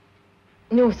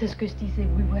Non, c'est ce que je disais.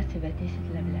 Oui, boire, c'est batté, c'est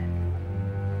de la blague.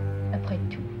 Après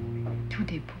tout, tout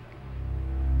est beau.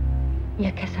 Il n'y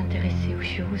a qu'à s'intéresser aux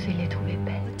choses et les trouver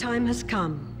belles. The time has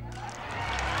come.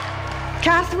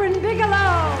 Catherine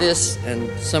Bigelow! This and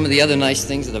some of the other nice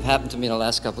things that have happened to me in the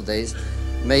last couple of days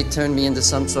may turn me into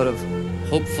some sort of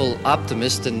hopeful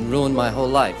optimist and ruin my whole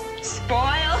life.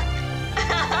 Spoil?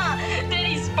 Did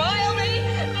he spoil me?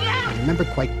 I remember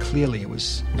quite clearly. It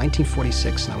was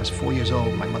 1946, and I was 4 years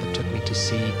old. My mother took me to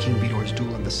see King Vidor's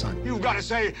Duel in the Sun. You've got to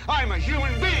say, I'm a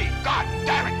human being. God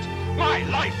damn it. My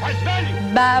life has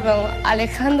value. Babel,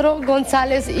 Alejandro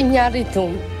González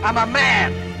Iñárritu. I'm a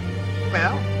man.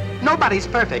 Well, nobody's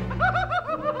perfect.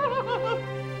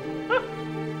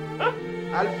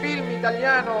 Al film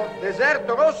italiano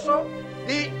Deserto Rosso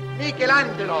di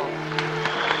Michelangelo.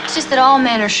 It's just that all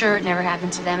men are sure it never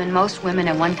happened to them, and most women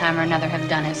at one time or another have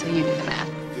done it, so you do the math.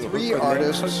 3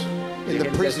 artists in the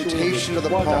presentation of the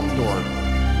Palme d'Or.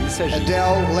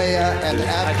 Adele, Leia, and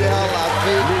Abdel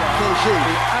Abid Keji.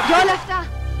 Κι όλα αυτά,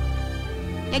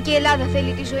 μια και η Ελλάδα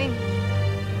θέλει τη ζωή μου.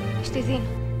 Στη δίνω.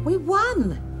 We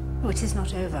won! Oh, it is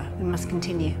not over. We must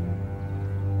continue.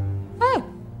 Oh.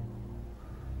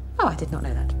 Oh, I did not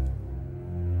know that.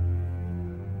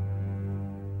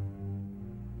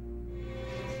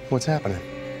 What's happening?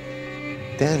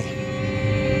 Danny.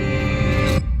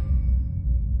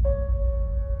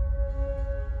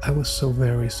 I was so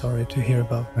very sorry to hear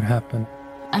about what happened.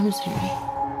 I'm sorry.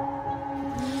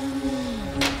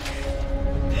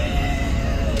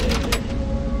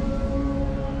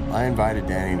 I invited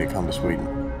Danny to come to Sweden.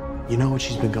 You know what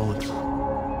she's been going through.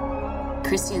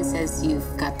 Christian says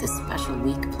you've got this special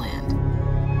week planned.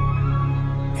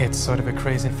 It's sort of a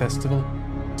crazy festival.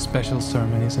 Special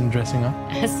ceremonies and dressing up.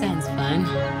 That sounds fun.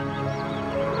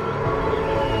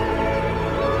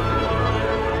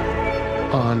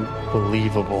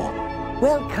 Unbelievable.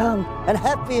 Welcome and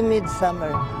happy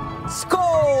midsummer.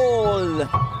 Skål!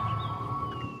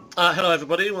 Hello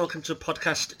everybody, welcome to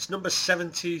podcast. It's number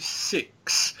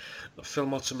 76 of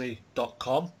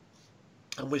Filmotomy.com.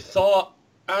 And we thought,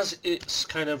 as it's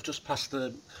kind of just past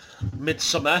the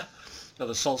midsummer, or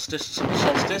the solstice, summer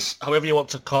solstice, however you want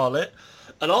to call it,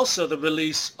 and also the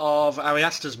release of Ari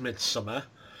Aster's Midsummer,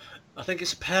 I think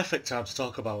it's a perfect time to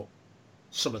talk about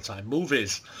summertime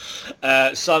movies.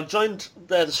 So I'm joined,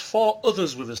 there's 4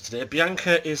 others with us today.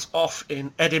 Bianca is off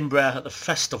in Edinburgh at the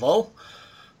festival,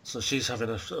 so she's having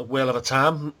a whale of a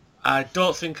time. I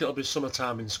don't think it'll be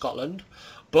summertime in Scotland,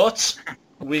 but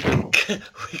we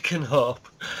can hope.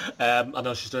 I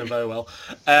know she's doing very well.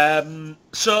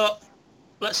 So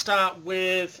let's start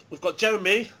with, we've got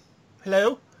Jeremy.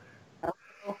 Hello.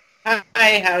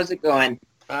 Hi, how's it going?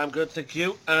 I'm good, thank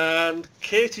you. And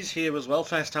Katie's here as well,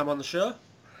 first time on the show.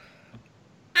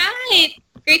 Hi,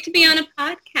 great to be on a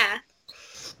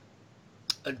podcast.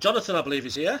 And Jonathan, I believe,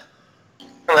 is here.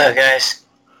 Hello, guys.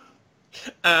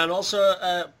 And also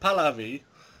Pallavi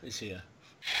is here.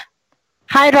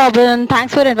 Hi, Robin.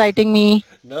 Thanks for inviting me.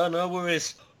 No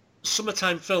worries.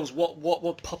 Summertime films, what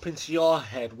would pop into your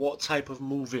head? What type of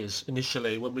movies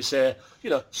initially when we say,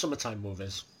 summertime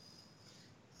movies?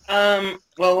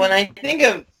 Well, when I think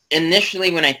of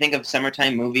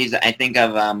summertime movies, I think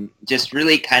of just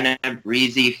really kind of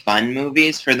breezy, fun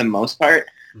movies for the most part,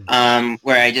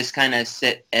 where I just kind of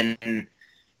sit and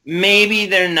maybe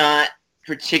they're not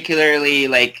particularly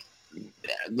like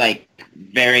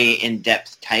very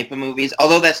in-depth type of movies,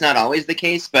 although that's not always the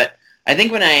case. But I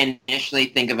think when I initially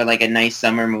think of a nice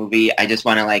summer movie, I just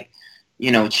want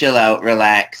to chill out,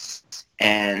 relax,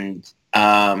 and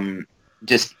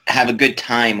just have a good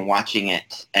time watching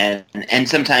it. And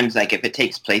sometimes if it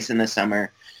takes place in the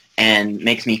summer and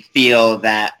makes me feel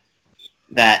that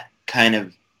kind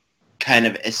of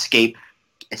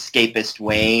escapist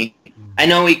way. I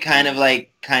know we kind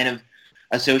of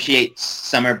associate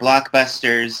summer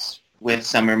blockbusters with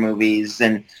summer movies,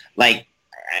 and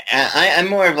I'm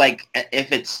more of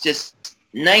if it's just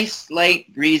nice,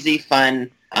 light, breezy,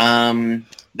 fun,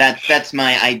 that's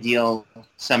my ideal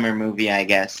summer movie, I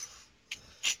guess.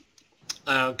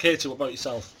 Katie, what about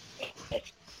yourself?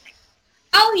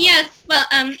 Oh, yes. Well,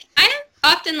 I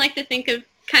often like to think of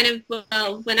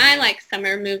when I like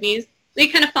summer movies, they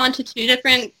kind of fall into 2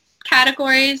 different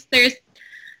categories. There's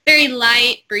very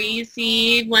light,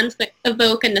 breezy, ones that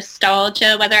evoke a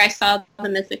nostalgia, whether I saw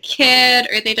them as a kid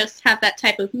or they just have that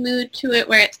type of mood to it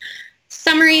where it's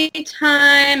summery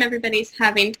time, everybody's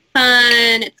having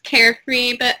fun, it's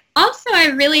carefree. But also I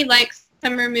really like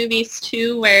summer movies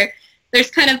too where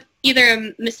there's kind of either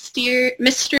a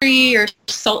mystery or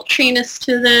sultriness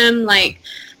to them, like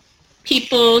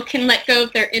people can let go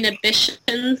of their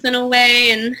inhibitions in a way,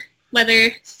 and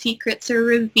whether secrets are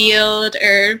revealed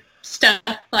or stuff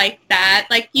like that.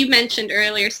 Like you mentioned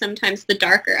earlier, sometimes the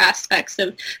darker aspects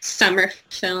of summer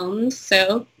films.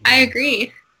 So I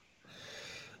agree.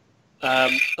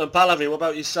 And Pallavi, what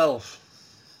about yourself?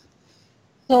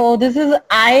 So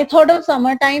I thought of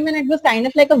summertime and it was kind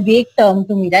of like a vague term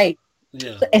to me, right?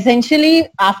 Yeah. So essentially,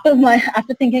 after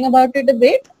thinking about it a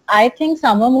bit, I think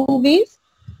summer movies,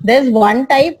 there's one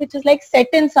type which is like set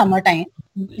in summertime.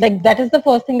 Like that is the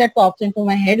first thing that pops into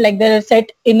my head. Like they're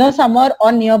set in a summer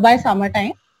or nearby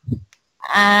summertime.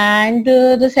 And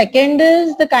the second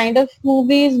is the kind of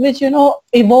movies which,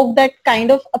 evoke that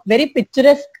kind of a very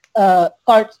picturesque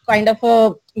kind of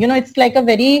a, it's like a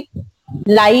very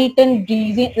light and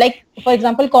breezy, like for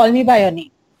example, Call Me By Your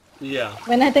Name. Yeah.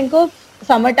 When I think of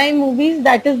summertime movies,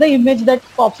 that is the image that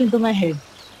pops into my head.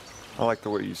 I like the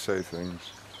way you say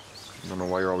things. I don't know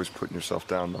why you're always putting yourself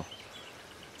down, though.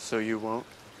 So you won't,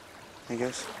 I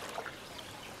guess?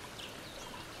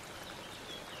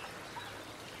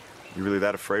 You really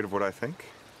that afraid of what I think?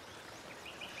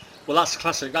 Well, that's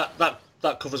classic.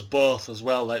 That covers both as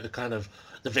well, like the kind of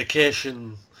the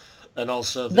vacation and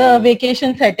also the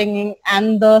vacation setting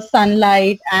and the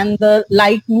sunlight and the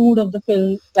light mood of the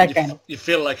film. You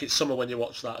feel like it's summer when you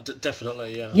watch that.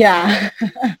 Definitely, yeah. Yeah.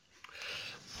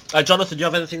 Jonathan, do you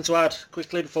have anything to add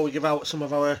quickly before we give out some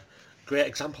of our great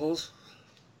examples?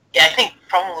 Yeah, I think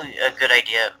probably a good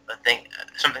idea. I think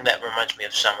something that reminds me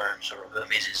of summer sort of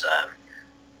movies is,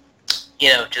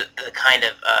 just the kind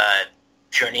of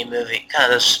journey movie, kind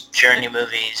of those journey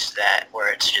movies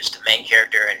where it's just the main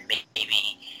character and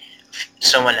maybe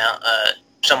someone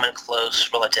close,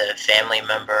 relative, family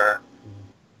member,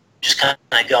 just kind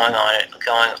of going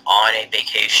on a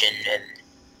vacation, and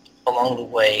along the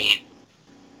way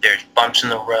there's bumps in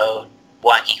the road,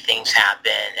 wacky things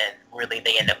happen, and really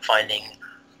they end up finding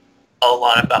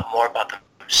more about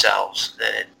themselves.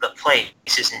 The place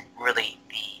isn't really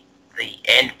the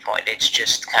end point. It's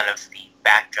just kind of the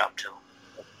backdrop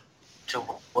to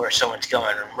where someone's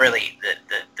going, and really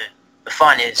the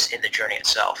fun is in the journey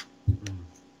itself.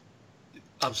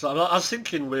 Absolutely. I was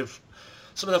thinking with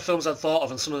some of the films I thought of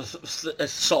and some of the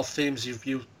sort of themes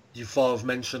you've thought of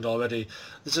mentioned already,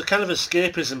 there's a kind of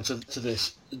escapism to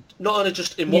this. Not only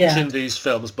just in watching these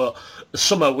films, but the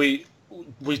summer we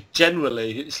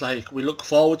generally, it's like we look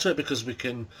forward to it because we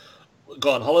can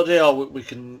go on holiday, or we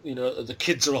can, the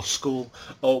kids are off school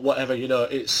or whatever,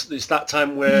 it's that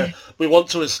time where we want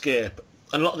to escape.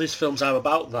 And a lot of these films are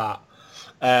about that.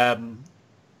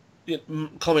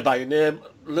 Call Me By Your Name,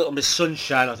 Little Miss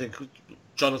Sunshine, I think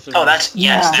Jonathan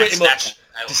pretty much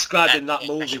describing that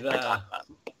movie there.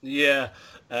 Yeah.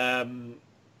 And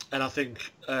I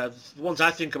think the ones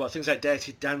I think about, things like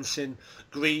Dirty Dancing,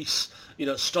 Grease,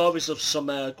 stories of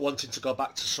summer, wanting to go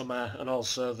back to summer, and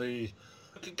also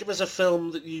give us a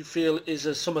film that you feel is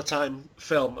a summertime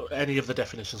film, any of the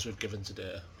definitions we've given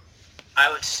today.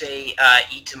 I would say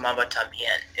Y Tu Mamá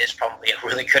También is probably a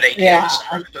really good idea. Yeah.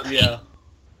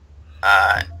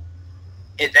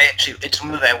 It's a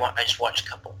movie I just watched a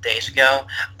couple of days ago,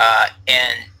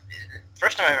 and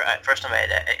first time I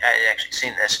had actually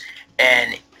seen this,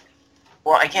 and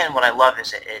again, what I love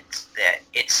is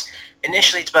it's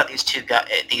initially it's about these two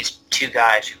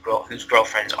guys whose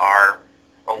girlfriends are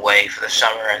away for the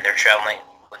summer, and they're traveling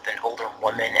with an older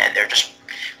woman, and they're just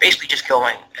basically just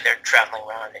going, and they're traveling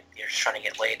around, and they're just trying to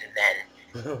get laid, and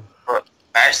then but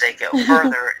as they go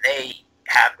further, they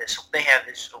have this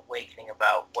awakening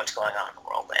about what's going on in the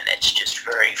world, and it's just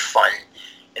very fun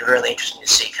and really interesting to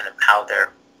see kind of how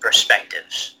their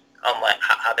perspectives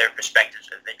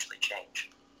eventually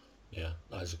change. Yeah,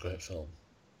 that is a great film.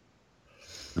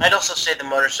 I'd also say The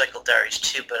Motorcycle Diaries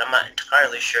too, but I'm not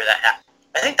entirely sure that happened.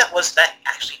 I think that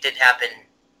actually did happen,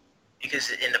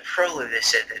 because in the prelude they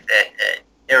said that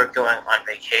they were going on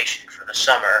vacation for the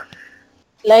summer.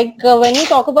 Like when you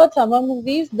talk about summer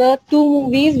movies, the two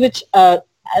movies which I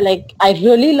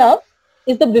really love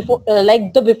is the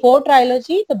Before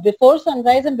trilogy, the Before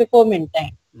Sunrise and Before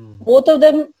Midnight. Both of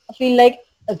them feel like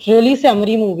really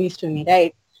summery movies to me,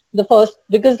 right? The first,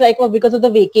 because of the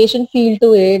vacation feel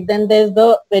to it, then there's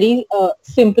the very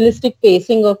simplistic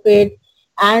pacing of it.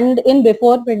 And in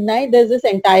Before Midnight, there's this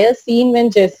entire scene when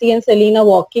Jesse and Selena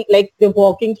they're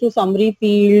walking through summery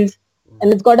fields,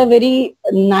 and it's got a very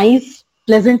nice,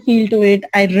 pleasant feel to it.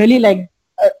 I really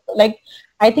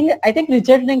I think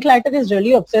Richard Linklater is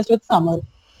really obsessed with summer,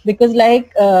 because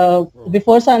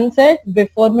Before Sunset,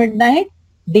 Before Midnight,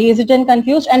 Dazed and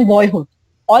Confused, and Boyhood,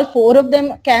 all four of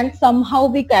them can somehow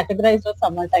be categorized as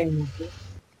summertime movies.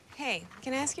 Hey,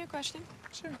 can I ask you a question?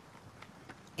 Sure.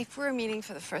 If we're meeting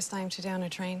for the first time today on a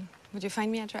train, would you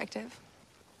find me attractive?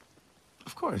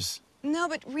 Of course. No,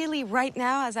 but really, right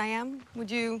now, as I am,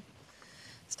 would you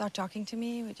start talking to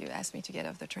me? Would you ask me to get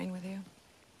off the train with you?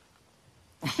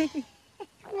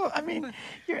 Well, I mean,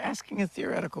 you're asking a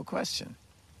theoretical question.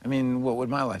 I mean, what would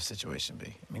my life situation be?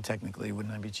 I mean, technically,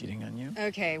 wouldn't I be cheating on you?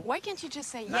 Okay, why can't you just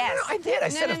say No, yes? no, I did. I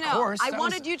said, of course. I That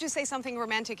wanted was- you to say something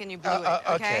romantic and you blew it,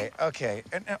 okay? Okay.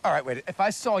 All right, wait. If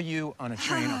I saw you on a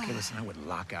train, okay, listen, I would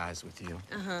lock eyes with you.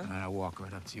 And I'd walk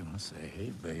right up to you and I'd say,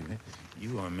 hey, baby,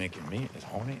 you are making me as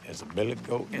horny as a billy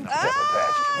goat in a pepper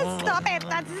patch. Stop it!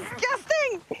 That's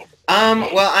disgusting!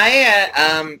 Well,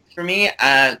 for me,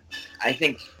 I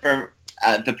think for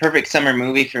the perfect summer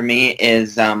movie for me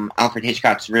is Alfred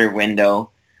Hitchcock's Rear Window,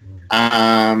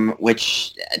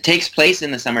 which takes place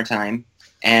in the summertime,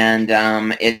 and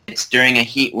it's during a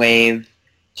heat wave.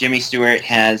 Jimmy Stewart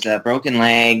has a broken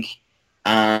leg.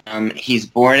 He's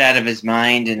bored out of his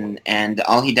mind, and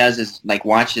all he does is like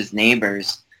watch his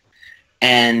neighbors.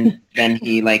 And then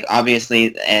he, like,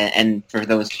 obviously, and for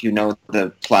those who know the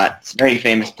plot, it's a very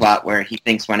famous plot where he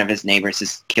thinks one of his neighbors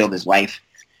has killed his wife.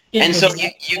 And so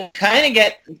you kind of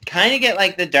get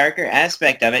like the darker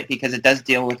aspect of it, because it does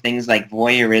deal with things like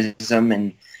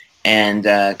voyeurism and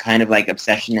kind of like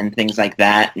obsession and things like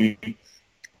that, and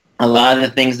a lot of the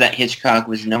things that Hitchcock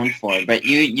was known for. But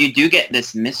you do get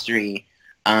this mystery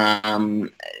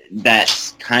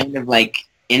that's kind of like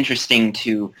interesting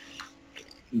to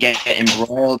get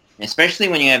embroiled, especially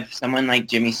when you have someone like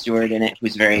Jimmy Stewart in it,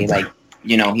 who's very like,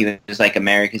 he was like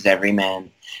America's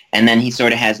everyman. And then he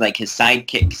sort of has like his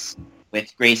sidekicks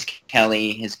with Grace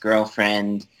Kelly, his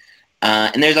girlfriend.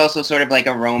 And there's also sort of like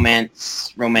a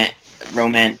romance relationship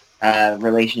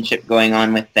going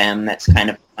on with them that's kind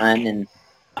of fun.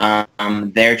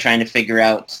 And they're trying to figure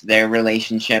out their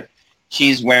relationship.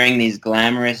 She's wearing these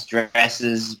glamorous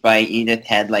dresses by Edith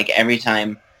Head. Like every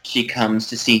time she comes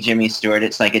to see Jimmy Stewart,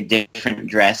 it's like a different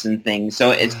dress and things.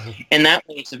 So it's, in that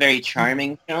way, it's a very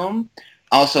charming film.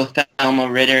 Also, Thelma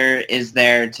Ritter is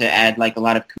there to add like a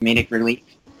lot of comedic relief.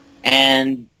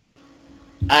 And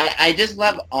I just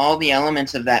love all the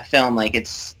elements of that film. Like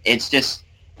it's just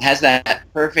has that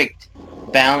perfect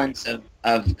balance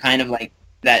of kind of like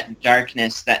that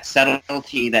darkness, that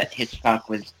subtlety that Hitchcock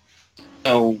was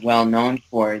so well known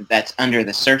for, that's under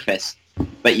the surface.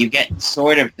 But you get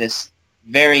sort of this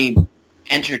very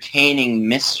entertaining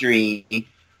mystery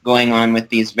going on with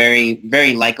these very,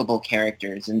 very likable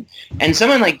characters. And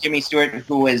someone like Jimmy Stewart,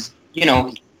 who was,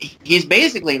 he's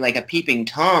basically like a peeping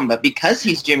Tom, but because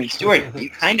he's Jimmy Stewart, you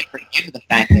kind of forgive the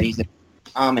fact that he's a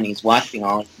Tom and he's watching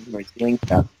all his viewers doing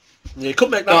stuff. Yeah, you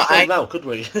couldn't make that film now, could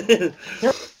we?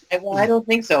 Well, I don't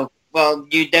think so. Well,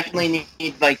 you definitely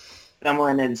need like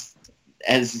someone as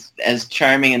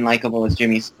charming and likable as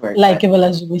Jimmy Stewart. Likeable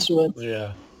as Jimmy Stewart.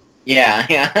 Yeah.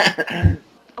 Yeah.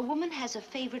 A woman has a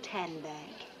favorite handbag,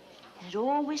 and it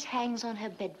always hangs on her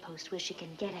bedpost where she can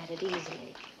get at it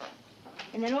easily.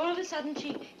 And then all of a sudden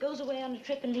she goes away on a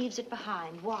trip and leaves it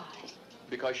behind. Why?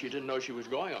 Because she didn't know she was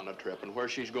going on a trip, and where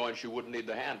she's going, she wouldn't need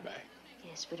the handbag.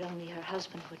 Yes, but only her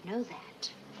husband would know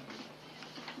that.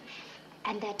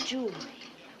 And that jewelry.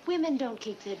 Women don't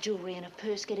keep their jewelry in a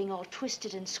purse getting all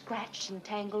twisted and scratched and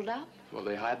tangled up. Will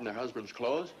they hide in their husband's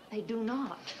clothes? They do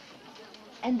not.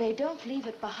 And they don't leave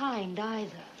it behind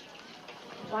either.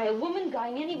 Why, a woman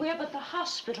going anywhere but the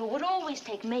hospital would always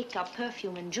take makeup,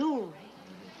 perfume, and jewelry.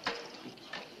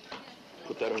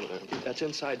 Put that over there. That's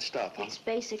inside stuff, huh? It's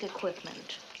basic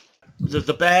equipment.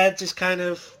 The bed is kind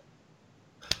of,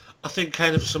 I think,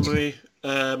 kind of summary.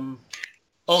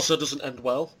 Also doesn't end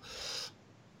well.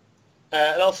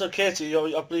 And also, Katie,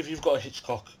 I believe you've got a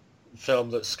Hitchcock film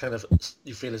that's kind of,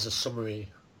 you feel is a summary.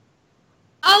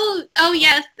 Oh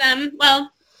yes.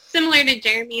 Well, similar to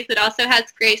Jeremy's, it also has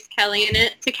Grace Kelly in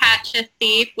it. To Catch a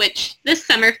Thief, which this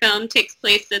summer film takes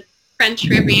place at French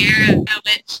Riviera,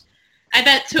 which I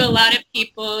bet to a lot of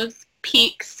people's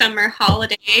peak summer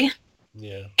holiday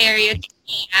area to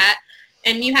be at.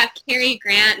 And you have Cary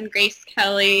Grant and Grace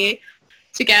Kelly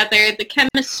together. The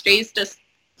chemistry is just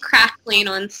crackling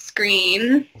on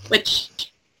screen,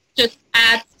 which just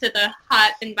adds to the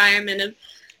hot environment of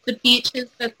the beaches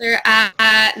that they're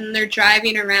at, and they're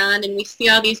driving around, and we see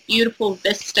all these beautiful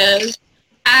vistas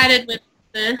added with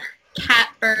the cat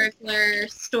burglar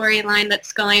storyline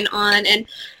that's going on. And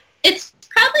it's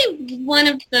probably one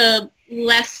of the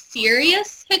less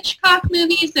serious Hitchcock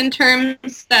movies in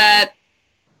terms that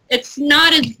it's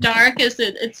not as dark as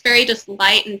it's very just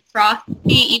light and frothy,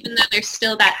 even though there's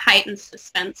still that heightened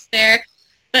suspense there.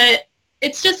 But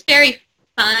it's just very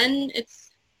fun.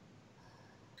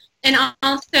 And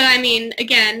also, I mean,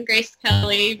 again, Grace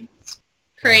Kelly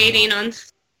parading on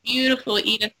beautiful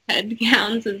Edith head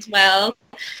gowns as well.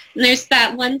 And there's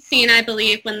that one scene, I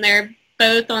believe, when they're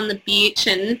both on the beach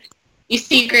and you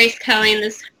see Grace Kelly in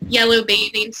this yellow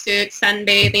bathing suit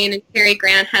sunbathing, and Cary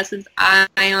Grant has his eye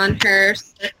on her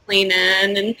circling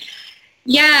in. And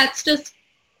yeah, it's just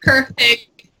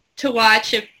perfect to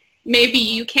watch. If maybe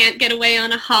you can't get away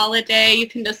on a holiday, you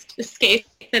can just escape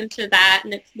into that,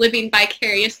 and it's living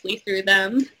vicariously through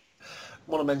them. I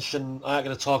want to mention, I ain't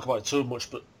going to talk about it too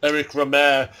much, but Eric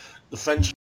Romer, the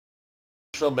French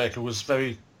filmmaker, was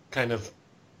very kind of,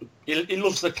 he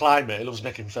loves the climate, he loves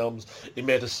making films. He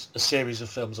made a series of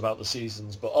films about the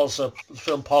seasons, but also the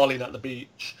film Pauline at the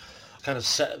Beach, kind of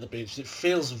set at the beach. It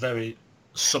feels very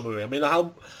summery. I mean,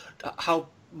 how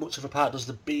much of a part does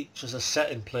the beach as a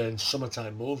setting play in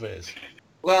summertime movies?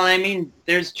 Well, I mean,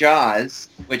 there's Jaws,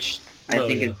 which I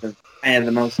think is kind of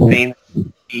the most famous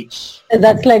beach.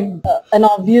 That's like an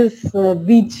obvious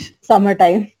beach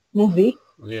summertime movie.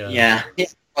 Yeah.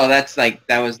 Well, that was like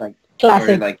classic. Sort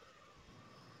of like,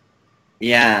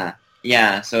 yeah.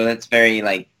 So that's very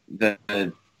like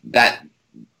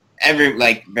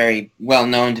very well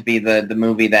known to be the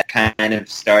movie that kind of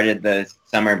started the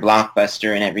summer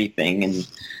blockbuster and everything,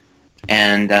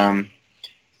 and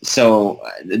so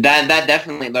that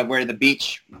definitely, like, where the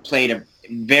beach played a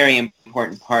very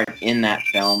important part in that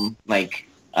film. Like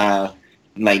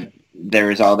there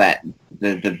was all that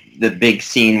the big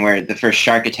scene where the first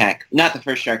shark attack, the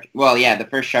first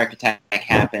shark attack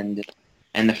happened,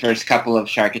 and the first couple of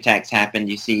shark attacks happened.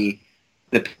 You see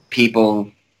the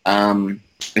people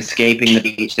escaping the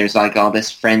beach. There's like all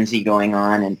this frenzy going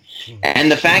on, and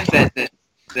the fact that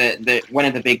the one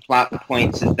of the big plot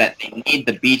points is that they need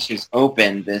the beaches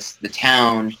open. The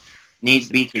town needs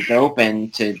the beaches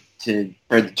open for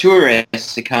the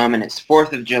tourists to come, and it's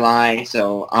 4th of July,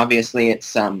 so obviously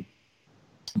it's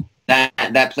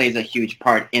that plays a huge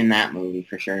part in that movie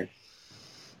for sure.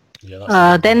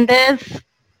 Then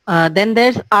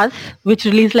there's Us, which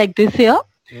released like this year.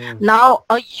 Now,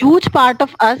 a huge part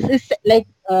of Us is like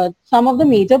some of the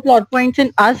major plot points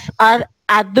in Us are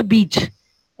at the beach.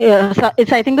 So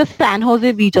it's, I think, the San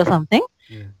Jose beach or something.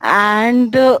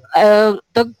 And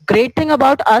the great thing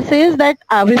about Us is that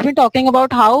we've been talking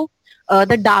about how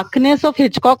the darkness of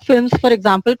Hitchcock films, for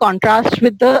example, contrasts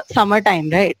with the summertime,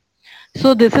 right?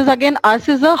 So this is, again, Us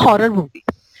is a horror movie.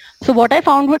 So what I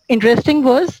found interesting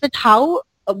was that how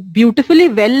beautifully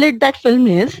well lit that film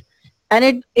is.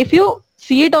 And if you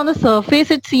see it on the surface,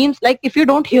 it seems like, if you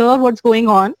don't hear what's going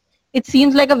on, it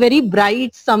seems like a very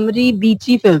bright, summery,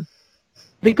 beachy film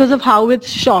because of how it's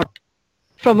shot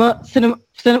from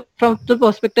from the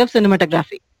perspective of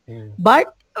cinematography.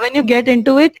 But when you get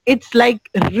into it, it's like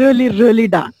really, really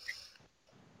dark.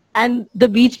 And the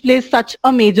beach plays such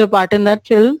a major part in that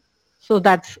film. So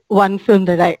that's one film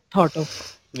that I thought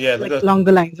of. Yeah, along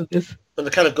the lines of this. And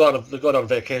they're kind of gone on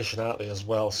vacation, aren't they, as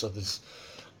well? So there's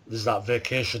that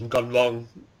vacation gone wrong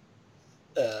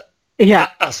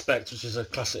aspect, which is a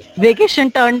classic.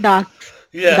 Vacation turned dark.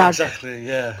 Yeah, dark. Exactly,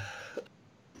 yeah.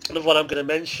 Another one I'm going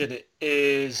to mention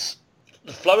is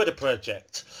the Florida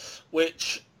Project,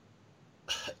 which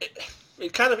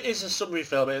it kind of is a summary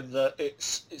film in that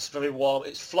it's very warm.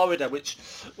 It's Florida, which,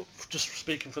 just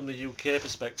speaking from the UK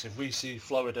perspective, we see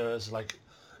Florida as like,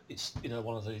 it's, you know,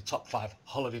 one of the top 5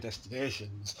 holiday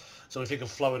destinations. So we think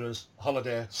of Florida as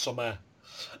holiday, summer.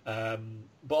 But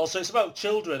also it's about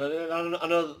children. And I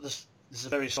know that there's a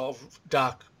very sort of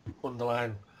dark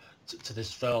underline to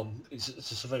this film. It's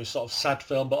just a very sort of sad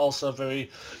film, but also a very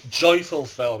joyful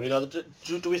film. You know,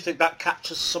 do we think that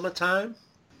captures summertime?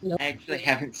 I actually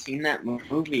haven't seen that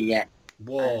movie yet.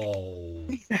 Whoa.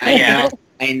 I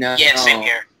know. Yeah, same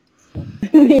here.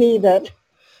 Me neither.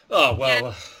 Oh,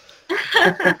 well.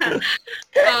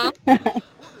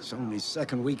 It's only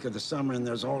second week of the summer and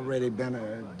there's already been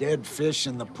a dead fish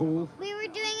in the pool. We were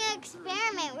doing an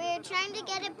experiment. We were trying to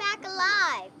get it back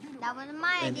alive. That wasn't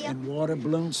my idea. And water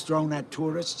balloons thrown at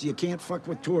tourists. You can't fuck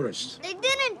with tourists. They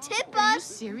didn't tip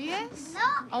us. Are you serious?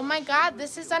 No. Oh my God,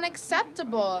 this is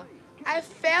unacceptable. I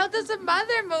failed as a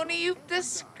mother, Mooney. You've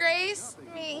disgraced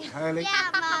me. Harley?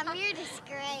 Yeah, Mom, you're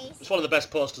disgraced. It's one of the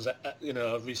best posters, you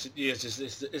know, of recent years.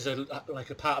 Is like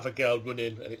a part of a girl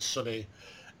running, and it's sunny,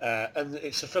 and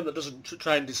it's a film that doesn't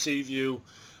try and deceive you.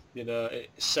 You know,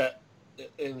 it's set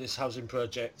in this housing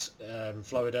project in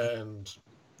Florida, and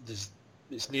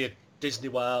it's near Disney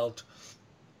World,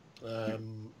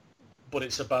 but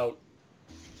it's about,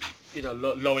 you know,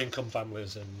 low-income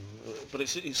families, but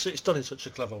it's done in such a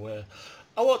clever way.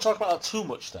 I won't talk about that too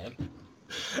much then.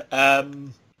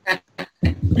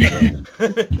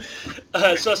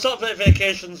 So sort of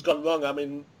vacation's gone wrong. I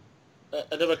mean,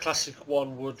 another classic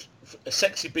one would... A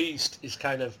Sexy Beast is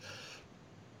kind of...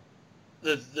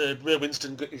 The Ray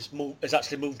Winston is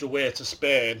actually moved away to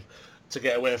Spain to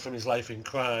get away from his life in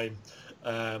crime,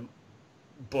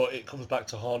 but it comes back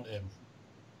to haunt him.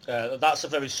 That's a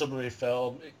very summary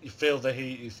film. You feel the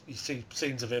heat. You see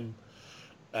scenes of him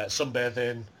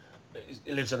sunbathing.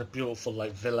 He lives in a beautiful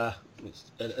villa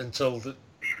until the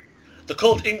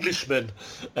cold Englishman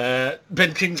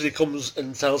Ben Kingsley comes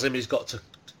and tells him he's got to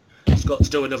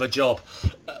do another job.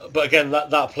 But again,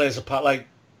 that plays a part. Like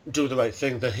Do the Right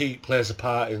Thing, the heat plays a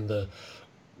part in the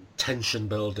tension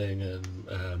building, and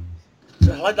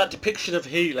I like that depiction of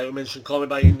heat. Like we mentioned, Call Me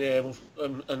by Your Name,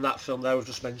 and that film there we've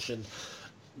just mentioned.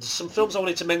 There's some films I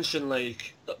wanted to mention,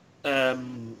 like I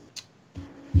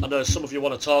know some of you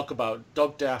want to talk about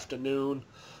Dog Day Afternoon,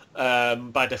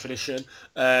 by definition.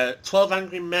 12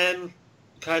 Angry Men,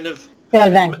 kind of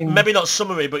 12 Angry Men. Maybe not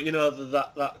summary, but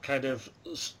that kind of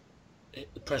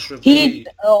pressure of heat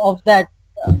of that,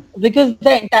 because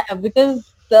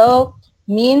the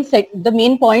main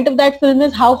point of that film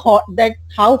is how hot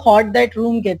that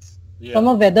room gets, from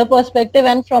a weather perspective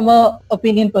and from a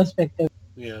opinion perspective.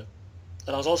 Yeah.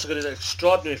 And I was also going to do an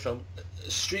extraordinary film,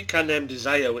 Streetcar Named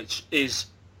Desire, which is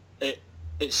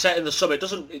it's set in the summer.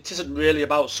 It isn't really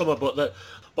about summer, but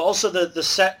also the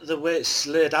set, the way it's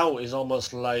laid out is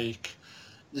almost like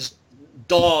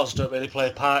doors don't really play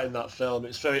a part in that film.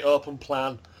 It's very open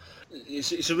plan.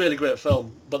 It's a really great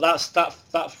film, but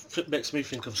that makes me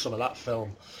think of some of that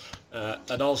film,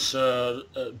 and also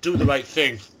Do the Right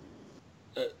Thing.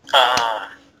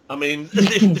 I mean,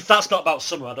 if that's not about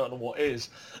summer, I don't know what is.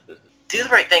 Do the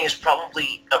Right Thing is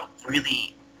probably a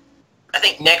really, I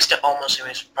think next to Almost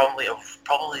Human is probably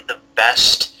the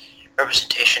best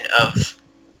representation of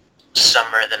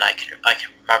summer than I can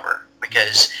remember,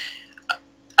 because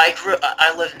I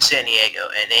live in San Diego,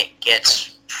 and it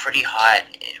gets pretty hot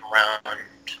around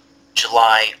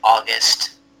July,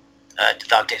 August, the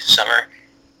dog days of summer.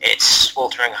 It's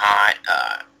sweltering hot.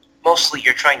 Mostly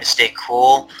you're trying to stay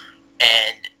cool,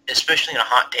 and especially on a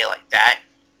hot day like that,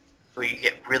 where you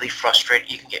get really frustrated,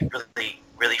 you can get really,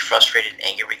 really frustrated and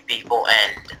angry with people,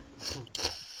 and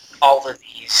all of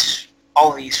these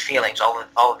feelings, all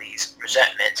of these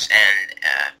resentments and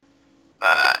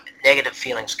negative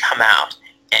feelings come out,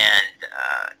 and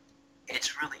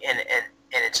it's really and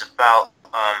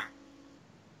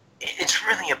it's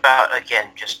really about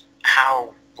again just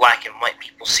how black and white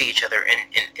people see each other in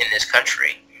this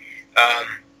country,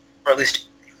 or at least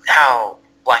how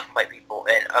black and white people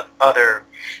and other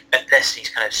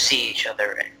ethnicities kind of see each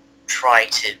other and try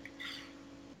to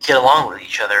get along with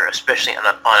each other, especially in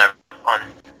Harlem,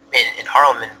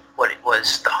 in what it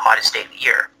was the hottest day of the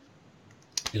year.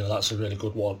 That's a really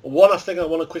good one. One I think I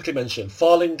want to quickly mention,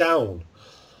 Falling Down.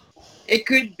 It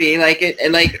could be like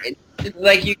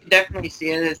you can definitely see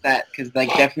it as that, because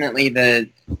definitely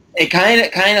it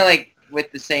kind of like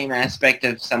with the same aspect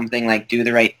of something like Do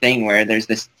the Right Thing, where there's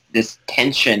this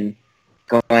tension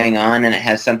going on, and it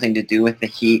has something to do with the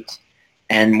heat,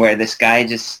 and where this guy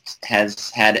just has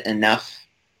had enough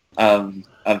of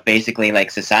basically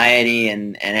like society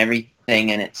and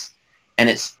everything, and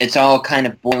it's all kind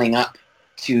of boiling up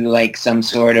to like some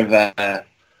sort of a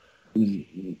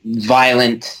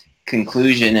violent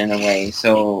conclusion in a way.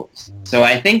 So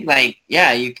I think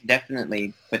you can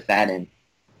definitely put that in.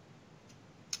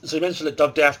 So you mentioned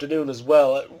Dog Day Afternoon as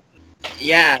well.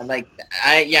 Yeah,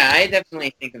 I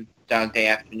definitely think of Dog Day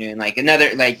Afternoon. Like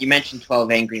another, like you mentioned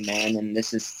 12 Angry Men, and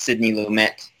this is Sidney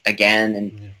Lumet again,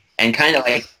 and kind of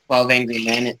like 12 Angry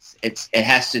Men, it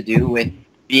has to do with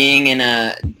being in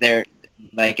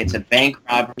it's a bank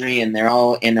robbery, and they're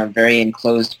all in a very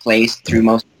enclosed place through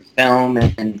most of the film,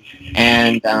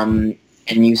 and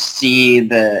you see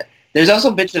there's also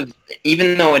bits of,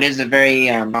 even though it is a very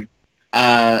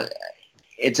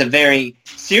it's a very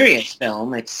serious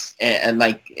film. It's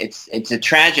a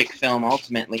tragic film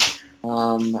ultimately,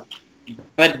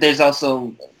 but there's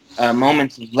also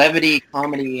moments of levity,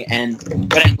 comedy, and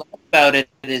what I love about it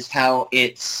is how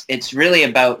it's really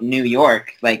about New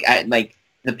York, like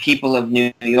the people of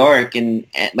New York, and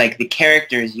like the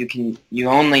characters. You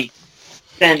only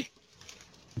sense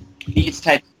these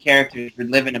types of characters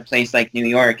would live in a place like New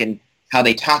York and how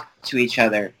they talk to each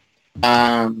other.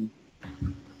 But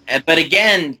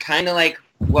again, kind of like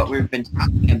what we've been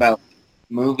talking about,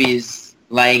 movies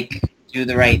like Do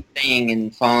the Right Thing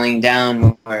and Falling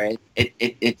Down, where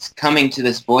it's coming to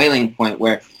this boiling point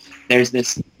where there's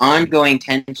this ongoing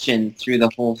tension through the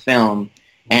whole film,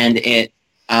 and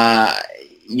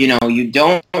you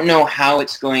don't know how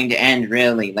it's going to end,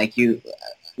 really.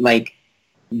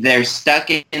 They're stuck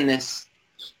in this.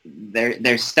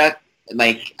 They're stuck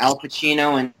like Al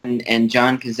Pacino and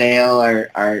John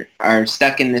Cazale are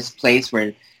stuck in this place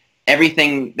where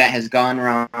everything that has gone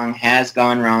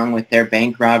wrong with their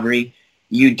bank robbery.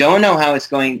 You don't know how it's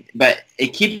going, but it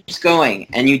keeps going,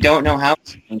 and you don't know how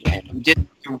it's going to end.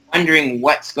 You're wondering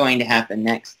what's going to happen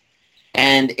next.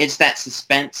 And it's that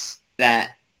suspense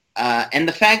that, and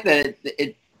the fact that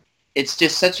it's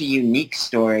just such a unique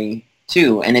story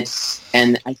too. And I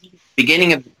think at the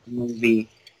beginning of the movie,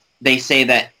 they say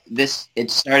that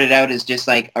it started out as just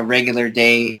like a regular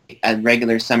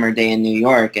summer day in New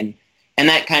York, and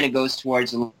that kind of goes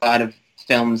towards a lot of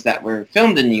films that were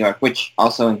filmed in New York, which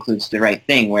also includes The Right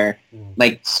Thing, where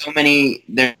there's so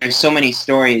many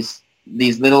stories,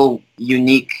 these little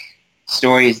unique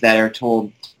stories that are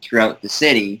told throughout the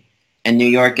city, and New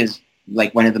York is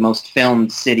like one of the most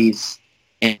filmed cities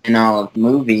in all of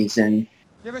movies. And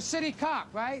You're a city cop,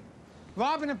 right?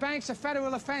 Robbing a bank's a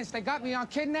federal offense. They got me on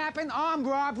kidnapping, armed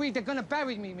robbery. They're gonna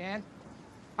bury me, man.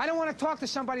 I don't want to talk to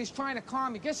somebody who's trying to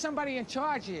calm me. Get somebody in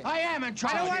charge here. I am in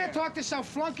charge. I don't want to talk to some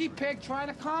flunky pig trying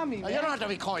to calm me, man. You don't have to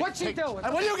be calling. What's he doing?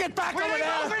 When you get back over there? What are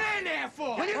you moving in there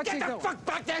for? When you get the fuck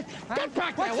back there? Get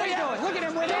back there, What's he doing? Look at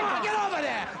him with him. Get over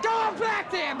there. Go on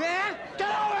back there, man. Get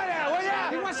over there, will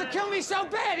ya? He wants to kill me so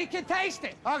bad he can taste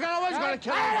it. I'm always gonna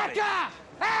kill you. Attica!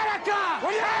 Attica!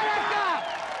 Will you? Attica!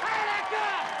 Attica!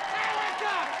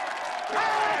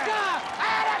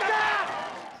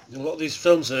 Attica! A lot of these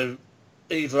films are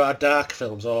either dark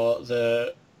films or they're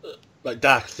like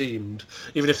dark themed,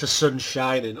 even if the sun's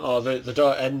shining, or they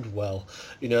don't end well.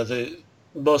 You know,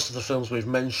 most of the films we've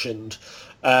mentioned.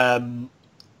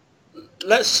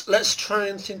 Let's try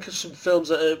and think of some films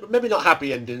that are maybe not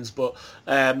happy endings, but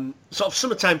sort of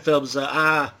summertime films that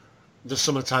are the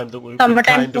summertime that we're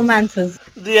Summertime romances.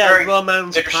 Yeah,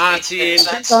 romance, partying,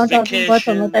 Talking about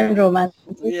summertime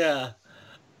romances. Yeah.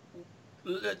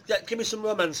 Give me some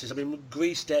romances. I mean,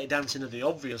 Grease, Dirty Dancing are the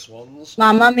obvious ones.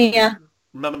 Mamma Mia.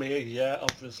 Mamma Mia, yeah,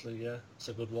 obviously, yeah. It's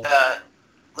a good one.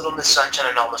 Little Miss Sunshine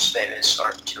and Almost Famous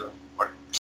are two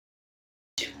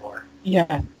more.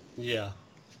 Yeah. Yeah.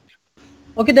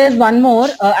 Okay, there's one more.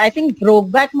 I think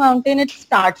Brokeback Mountain, it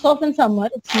starts off in summer.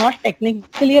 It's not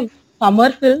technically a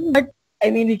summer film, but I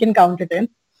mean, we can count it in.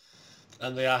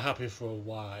 And they are happy for a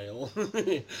while. For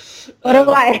a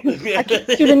while. At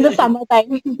least during the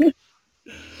summertime.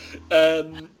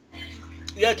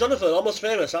 Yeah, Jonathan, Almost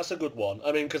Famous, that's a good one.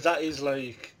 I mean, because that is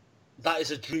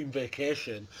a dream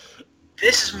vacation.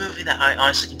 This is a movie that I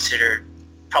honestly consider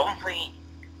probably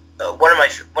one of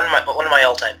my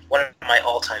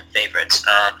all-time favorites.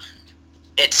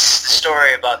 It's the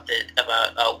story about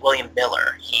William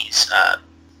Miller. He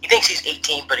thinks he's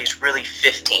 18, but he's really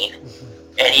 15.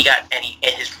 And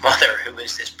his mother, who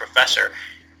is this professor,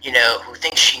 you know, who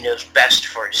thinks she knows best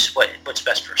for what's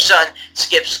best for her son,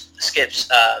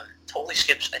 totally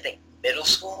skips, I think, middle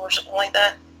school or something like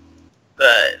that,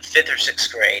 the 5th or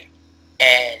 6th grade,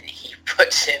 and he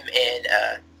puts him in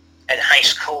high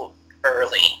school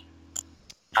early,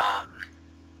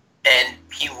 and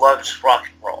he loves rock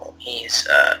and roll.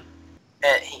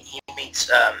 And he meets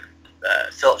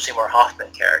Philip Seymour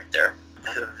Hoffman character,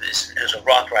 who's a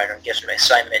rock writer, and gives him an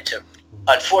assignment to.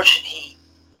 Unfortunately,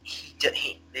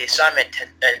 the assignment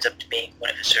ends up being one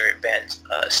of his favorite bands,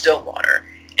 Stillwater,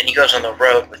 and he goes on the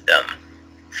road with them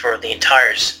for the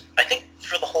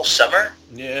for the whole summer.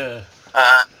 Yeah.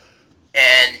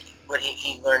 And when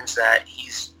he learns that he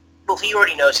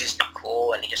already knows he's not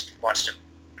cool, and he just wants to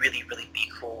really, really be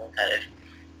cool and kind of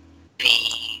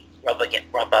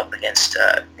rub up against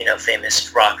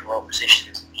famous rock and roll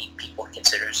musicians people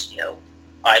considers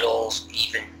idols,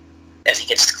 even as he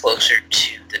gets closer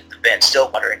to the band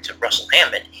Stillwater and to Russell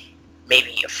Hammond,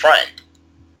 maybe a friend,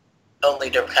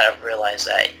 only to kind of realize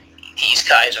that these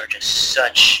guys are just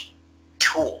such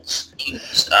tools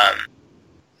used.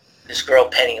 This girl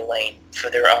Penny Lane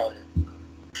for their own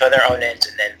ends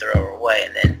and then throw her away,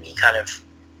 and then he kind of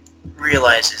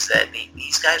realizes that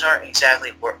these guys aren't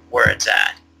exactly where it's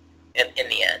at in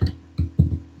the end.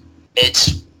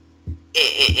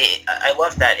 I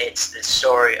love that it's the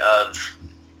story of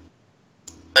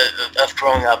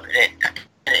growing up in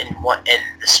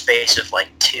the space of like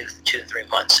 2 to 3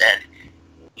 months, and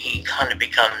he kind of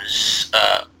becomes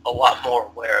a lot more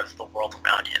aware of the world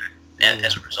around him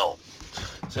as a result.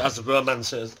 So as a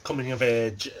romance, coming of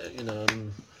age,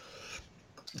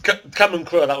 Cameron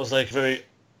Crowe, that was like very.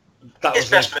 That his was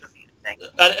best like, movie, I think.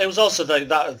 And it was also like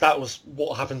that was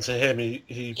what happened to him.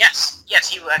 He Yes,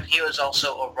 he was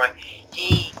also a writer.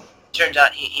 He turns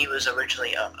out he was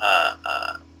originally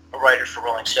a writer for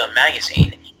Rolling Stone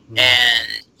magazine, and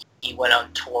he went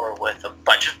on tour with a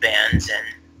bunch of bands, and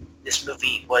this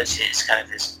movie was his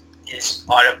his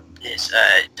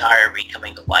diary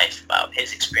coming to life about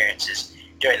his experiences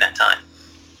during that time.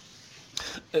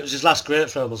 It was his last great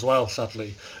film as well,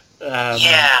 sadly.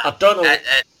 Yeah. I don't know.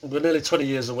 We're nearly 20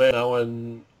 years away now,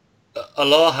 and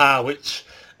Aloha, which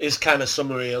is kind of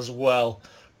summary as well,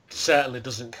 certainly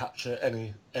doesn't capture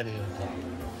any of that.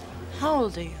 How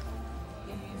old are you?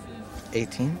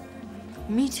 18?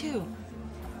 Me too.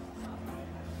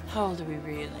 How old are we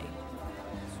really?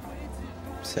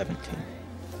 17.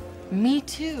 Me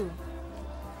too.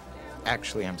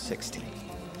 Actually, I'm 16.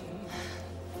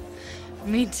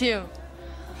 Me too.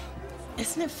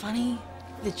 Isn't it funny?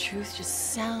 The truth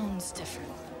just sounds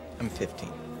different. I'm 15.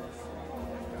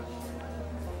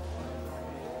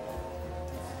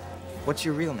 What's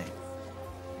your real name?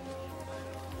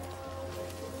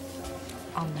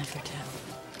 I'll never tell.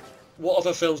 What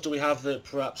other films do we have that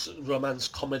perhaps romance,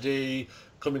 comedy,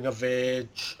 coming of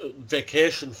age,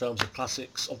 vacation films are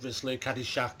classics, obviously,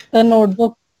 Caddyshack. The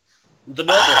Notebook. The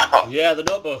Notebook, yeah, The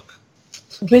Notebook.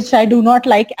 Which I do not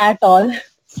like at all.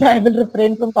 So I will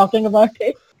refrain from talking about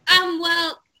it.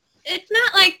 Well, it's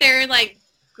not like they're like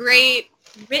great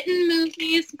written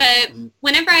movies, but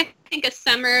whenever I think of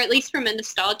summer, at least from a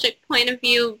nostalgic point of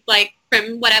view, like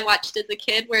from what I watched as a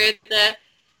kid, were the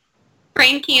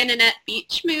Frankie and Annette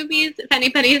Beach movies, if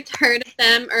anybody's heard of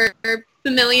them or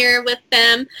familiar with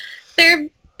them. They're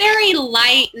very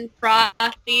light and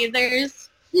frothy. There's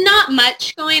not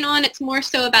much going on. It's more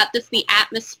so about just the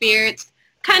atmosphere. It's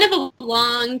kind of a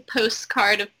long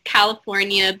postcard of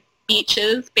California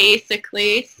beaches,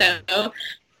 basically. So,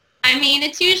 I mean,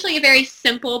 it's usually a very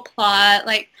simple plot,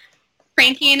 like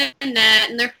Frankie and Annette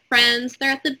and their friends,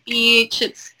 they're at the beach,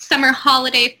 it's summer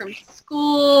holiday from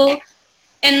school,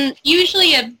 and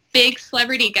usually a big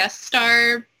celebrity guest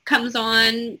star comes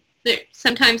on.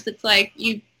 Sometimes it's like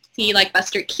you see like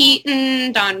Buster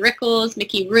Keaton, Don Rickles,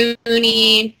 Mickey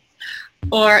Rooney,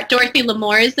 or Dorothy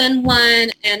Lamour is in one,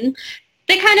 and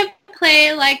they kind of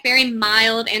play like very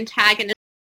mild antagonistic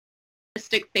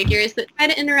figures that try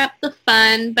to interrupt the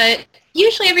fun, but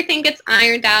usually everything gets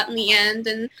ironed out in the end,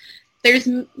 and there's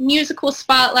musical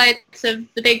spotlights of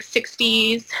the big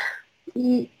 60s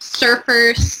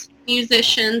surfers,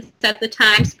 musicians at the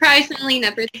time. Surprisingly,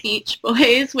 never the Beach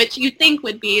Boys, which you'd think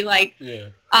would be like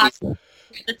awesome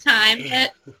at the time,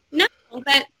 but no.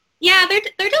 But yeah,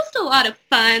 they're just a lot of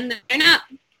fun. They're not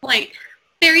like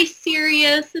very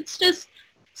serious. It's just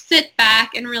sit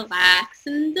back and relax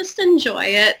and just enjoy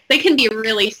it. They can be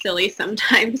really silly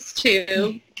sometimes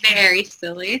too, very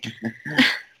silly.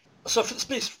 So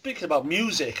speaking about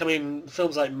music, I mean,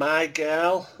 films like My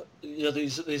Girl, you know,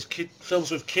 these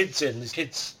films with kids in, these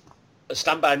kids,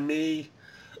 Stand By Me.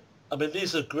 I mean,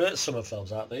 these are great summer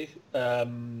films, aren't they?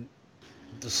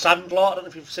 The Sandlot. I don't know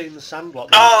if you've seen The Sandlot.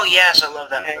 Oh yes, I love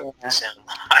that movie.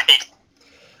 Sandlot.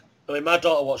 I mean, my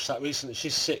daughter watched that recently.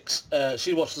 She's 6.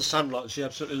 She watched The Sandlot and she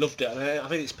absolutely loved it. And I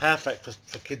think it's perfect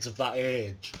for kids of that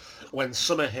age. When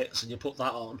summer hits and you put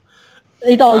that on.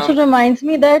 It also reminds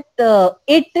me that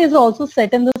it is also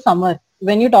set in the summer.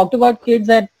 When you talked about kids,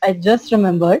 that I just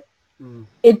remembered.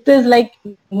 It is like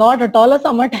not at all a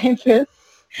summertime film,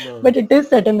 but it is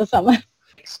set in the summer.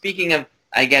 Speaking of,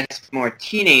 I guess, more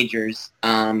teenagers,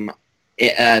 American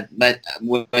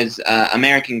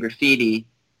Graffiti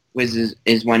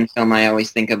is one film I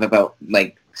always think of about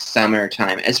like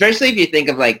summertime, especially if you think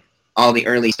of like all the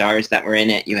early stars that were in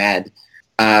it. You had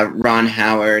Ron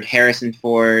Howard, Harrison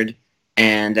Ford,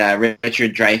 and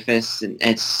Richard Dreyfuss, and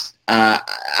it's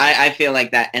I feel like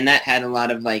that, and that had a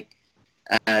lot of like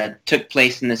took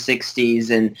place in the 60s,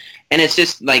 and it's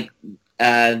just like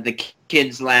the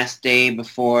kids' last day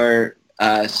before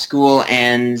school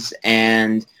ends,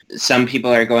 and some people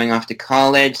are going off to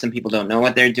college, some people don't know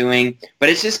what they're doing, but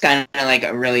it's just kind of like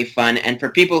a really fun, and for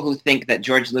people who think that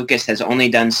George Lucas has only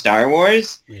done Star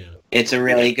Wars, it's a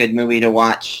really good movie to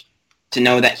watch, to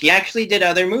know that he actually did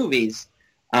other movies.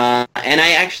 And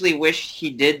I actually wish he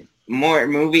did more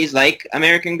movies like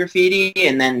American Graffiti,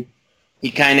 and then he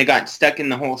kind of got stuck in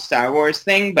the whole Star Wars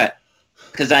thing, but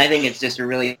because I think it's just a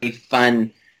really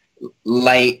fun,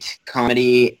 light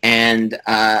comedy, and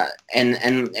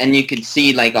you could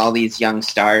see like all these young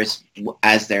stars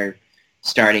as they're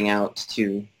starting out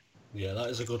too. Yeah, that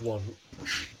is a good one.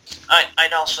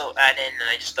 I'd also add in, and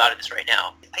I just thought of this right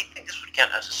now, I think this would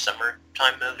count as a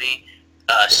summertime movie,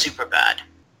 Superbad.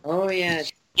 Oh yeah.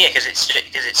 Yeah, because it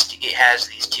has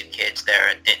these two kids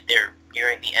there. They're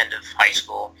nearing the end of high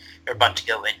school. They're about to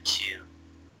go into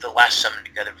the last summer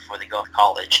together before they go to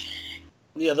college.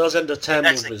 Yeah, those end of term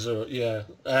movies are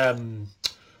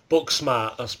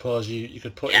Booksmart, I suppose you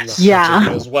could put in that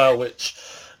category as well, which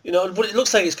You know, but it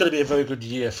looks like it's going to be a very good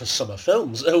year for summer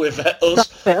films with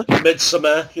us,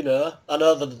 Midsummer. You know, I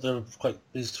know that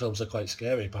these films are quite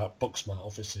scary. Perhaps Booksmart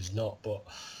obviously is not, but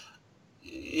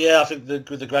yeah, I think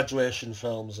with the graduation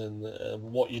films and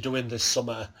what you're doing this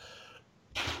summer,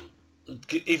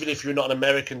 even if you're not an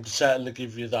American, certainly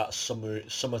give you that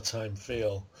summertime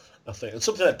feel. I think, and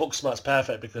something like Booksmart's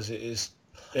perfect because it is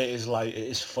light, it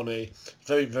is funny,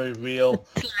 very very real.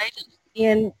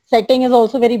 And setting is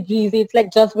also very breezy. It's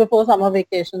like just before summer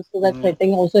vacation, so that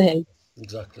setting also helps.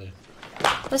 Exactly.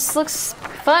 This looks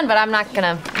fun, but I'm not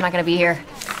gonna be here.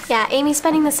 Yeah, Amy's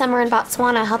spending the summer in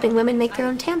Botswana helping women make their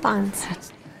own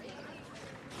tampons.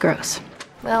 Gross.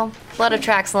 Well, blood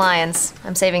attracts lions.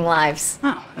 I'm saving lives.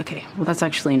 Oh, okay. Well, that's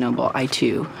actually noble. I,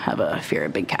 too, have a fear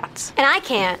of big cats. And I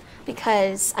can't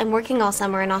because I'm working all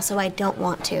summer and also I don't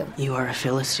want to. You are a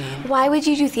Philistine. Why would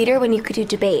you do theater when you could do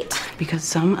debate? Because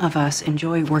some of us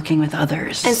enjoy working with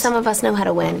others. And some of us know how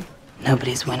to win.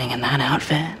 Nobody's winning in that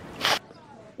outfit.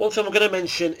 One film I'm going to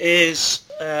mention is,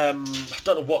 I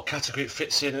don't know what category it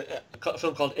fits in, a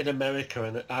film called In America,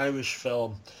 an Irish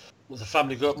film. The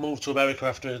family moved to America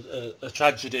after a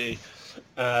tragedy,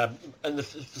 and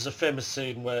there's a famous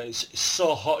scene where it's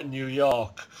so hot in New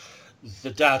York, the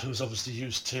dad, who's obviously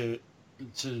used to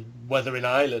weather in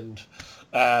Ireland,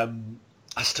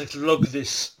 has to lug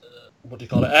this,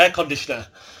 air conditioner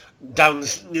down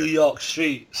New York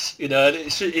streets, you know, and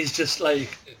it's just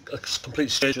like a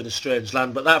complete stranger in a strange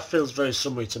land. But that feels very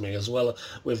summery to me as well,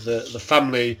 with the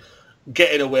family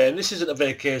getting away. And this isn't a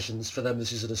vacation for them,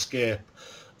 this is an escape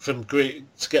from to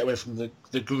get away from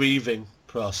the grieving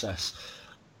process.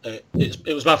 It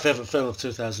was my favourite film of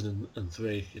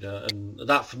 2003, you know, and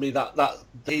that for me, that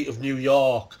heat of New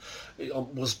York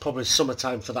was probably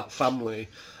summertime for that family.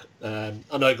 I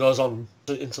know it goes on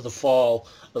into the fall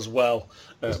as well,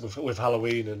 with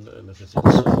Halloween and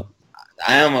everything. So.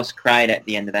 I almost cried at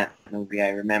the end of that movie, I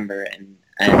remember, and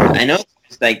I know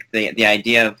it's like the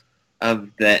idea of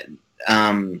the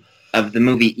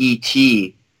movie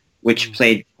E.T., which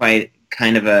played quite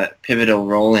kind of a pivotal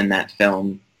role in that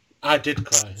film. I did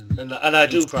cry, and I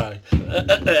do cry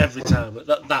every time.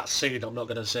 That scene, I'm not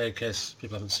going to say in case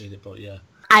people haven't seen it, but yeah.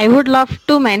 I would love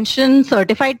to mention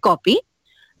Certified Copy.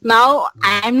 Now,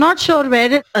 I'm not sure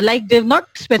where they've not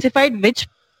specified which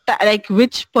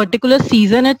particular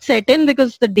season it's set in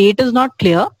because the date is not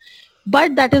clear.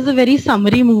 But that is a very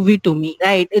summary movie to me,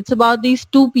 right? It's about these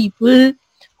two people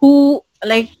who,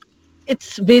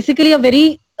 it's basically a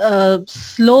very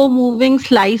slow-moving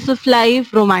slice of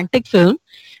life romantic film.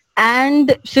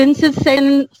 And since it's set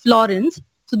in Florence,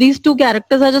 so these two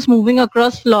characters are just moving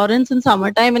across Florence in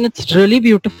summertime, and it's really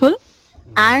beautiful.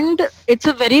 And it's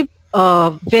a very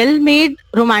well-made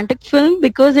romantic film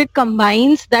because it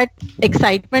combines that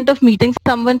excitement of meeting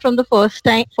someone for the first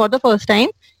time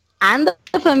and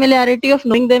the familiarity of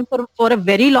knowing them for a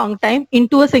very long time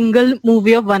into a single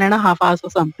movie of 1.5 hours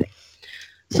or something.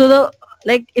 So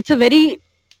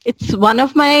it's one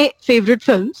of my favorite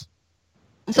films.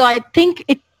 So I think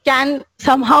it can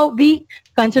somehow be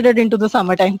considered into the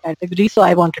summertime category. So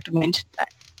I wanted to mention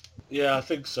that. Yeah, I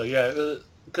think so. Yeah,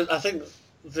 because I think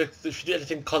if you do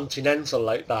anything continental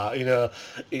like that, you know,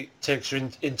 it takes you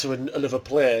into another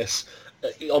place,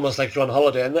 almost like you're on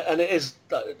holiday, and it is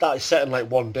that is set in like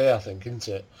one day, I think, isn't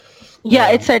it? Yeah,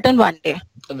 it's set in one day.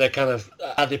 And they're kind of,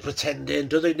 are they pretending?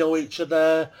 Do they know each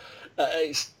other?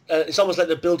 It's almost like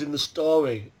they're building the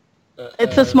story.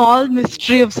 It's a small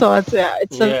mystery of sorts. Yeah,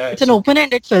 it's an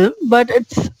open-ended film, but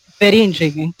it's very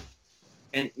intriguing.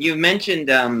 And you mentioned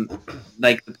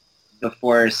like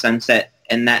Before Sunset,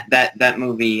 and that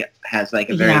movie has like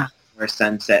a very before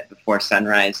sunset, before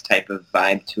sunrise type of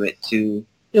vibe to it too.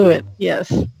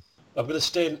 Yes. I'm going to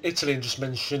stay in Italy and just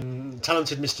mention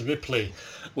Talented Mr. Ripley,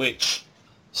 which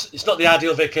it's not the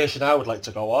ideal vacation I would like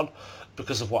to go on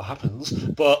because of what happens,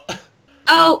 but...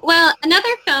 Oh, well, another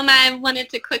film I wanted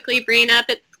to quickly bring up,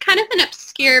 it's kind of an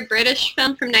obscure British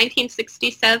film from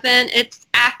 1967. It's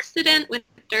Accident with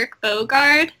Dirk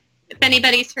Bogarde. If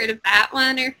anybody's heard of that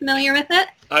one or familiar with it.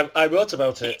 I wrote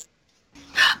about it.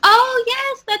 Oh,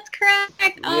 yes, that's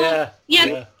correct. Oh,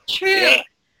 yeah. True. Yeah.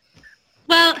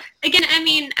 Well, again, I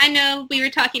mean, I know we were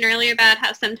talking earlier about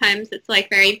how sometimes it's like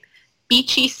very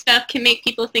beachy stuff can make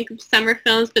people think of summer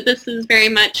films, but this is very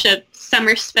much a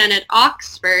summer spent at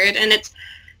Oxford, and it's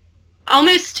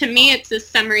almost, to me, it's as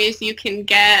summery as you can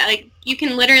get. Like, you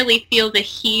can literally feel the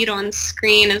heat on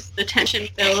screen as the tension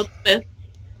builds with,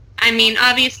 I mean,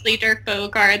 obviously Dirk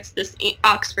Bogarde's this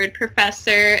Oxford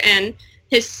professor, and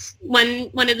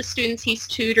one of the students he's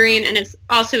tutoring and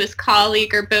also his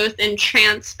colleague are both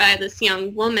entranced by this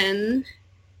young woman.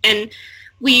 And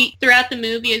throughout the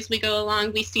movie as we go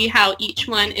along, we see how each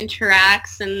one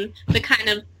interacts and the kind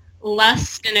of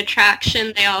lust and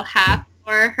attraction they all have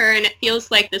for her, and it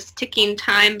feels like this ticking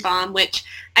time bomb, which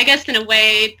I guess in a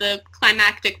way the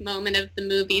climactic moment of the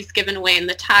movie is given away in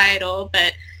the title,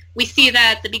 but we see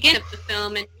that at the beginning of the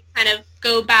film, and we kind of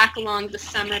go back along the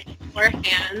summer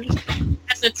beforehand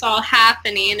as it's all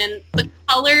happening, and the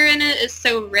color in it is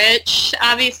so rich.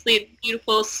 Obviously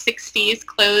beautiful 60s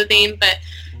clothing, but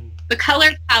the color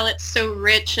palette's so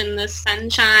rich in the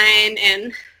sunshine,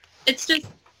 and it's just,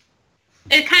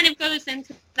 it kind of goes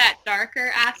into that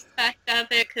darker aspect of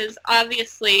it, because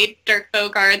obviously Dirk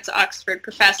Bogart's Oxford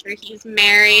professor, he's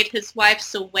married, his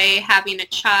wife's away having a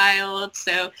child,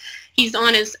 so he's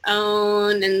on his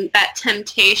own, and that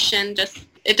temptation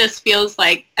it just feels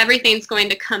like everything's going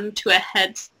to come to a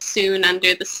head soon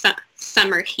under the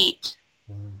summer heat.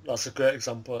 That's a great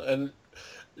example. And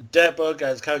Dirk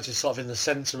Bogart's character is sort of in the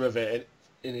centre of it,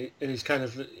 and he's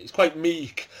quite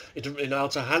meek. He doesn't really know how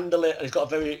to handle it, and he's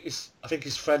got I think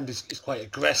his friend is quite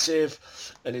aggressive,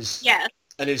 and his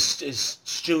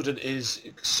student is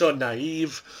so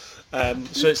naive.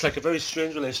 So it's like a very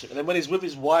strange relationship. And then when he's with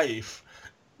his wife,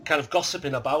 kind of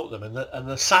gossiping about them, and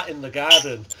they're sat in the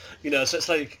garden, so it's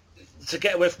like, to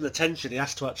get away from the tension, he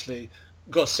has to actually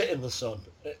go sit in the sun.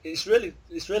 It's really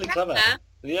clever.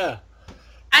 Yeah.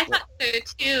 I thought so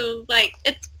too. Like,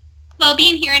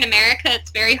 being here in America,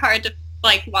 it's very hard to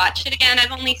watch it again.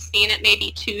 I've only seen it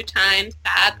maybe 2 times,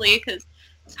 sadly, because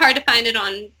it's hard to find it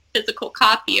on physical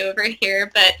copy over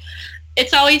here, but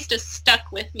it's always just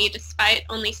stuck with me despite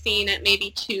only seeing it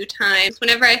maybe 2 times.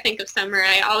 Whenever I think of summer,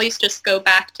 I always just go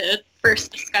back to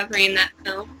first discovering that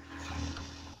film.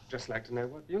 Just like to know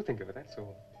what you think of it, that's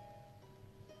all.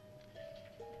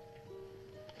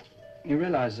 You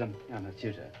realize I'm a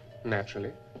tutor?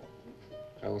 Naturally.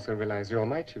 I also realize you're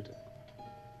my tutor.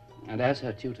 And as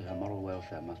her tutor, her moral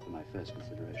welfare must be my first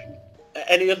consideration.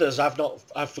 Any others I've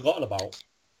forgotten about?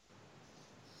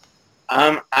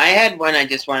 I had one I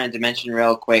just wanted to mention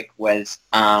real quick was,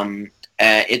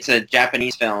 it's a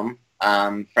Japanese film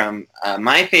from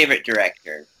my favorite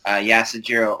director,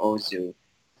 Yasujiro Ozu.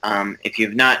 If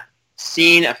you've not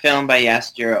seen a film by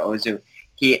Yasujiro Ozu,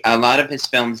 a lot of his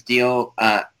films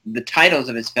the titles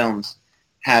of his films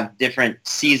have different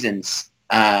seasons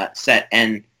set,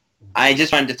 and I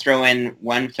just wanted to throw in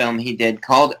one film he did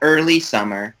called Early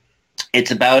Summer.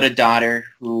 It's about a daughter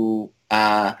who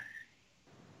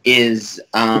is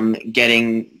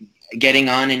getting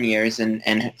on in years,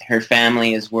 and her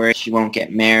family is worried she won't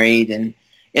get married, and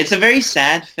it's a very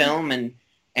sad film, and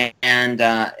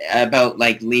about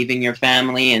leaving your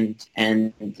family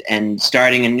and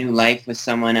starting a new life with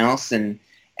someone else, and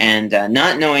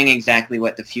not knowing exactly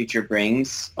what the future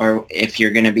brings or if you're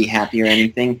going to be happy or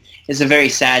anything. It's a very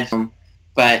sad film,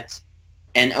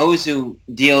 and Ozu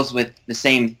deals with the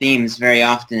same themes very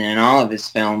often in all of his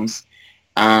films,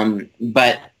 and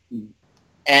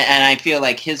I feel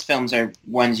like his films are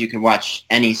ones you could watch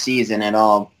any season at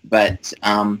all, but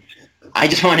I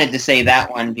just wanted to say that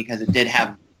one because it did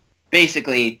have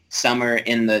basically summer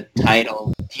in the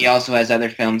title. He also has other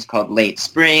films called Late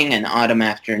Spring and Autumn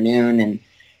Afternoon,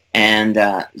 and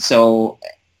so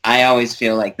I always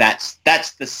feel like that's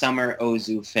the summer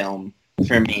Ozu film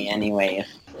for me anyway.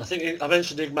 I think I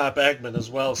mentioned Ingmar Bergman as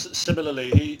well.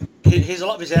 Similarly, he's a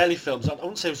lot of his early films, I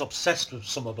wouldn't say he was obsessed with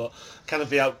summer, but kind of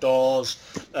the outdoors.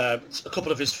 A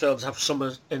couple of his films have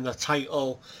summer in the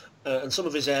title, and some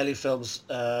of his early films,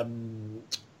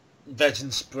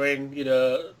 Virgin Spring,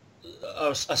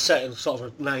 are set in sort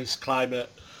of a nice climate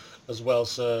as well,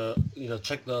 so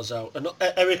check those out. And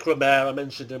Eric Romer, I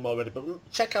mentioned him already, but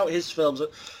check out his films.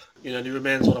 And he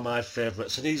remains one of my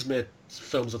favourites, and he's made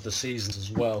films of the seasons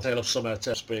as well, Tale of Summer,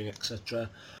 Tale of Spring, etc.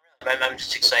 I'm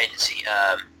just excited to see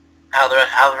how the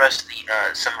rest of the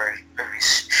summer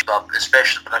movies shape up,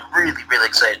 especially, but I'm really, really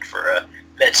excited for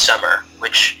Midsummer,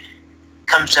 which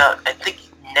comes out, I think,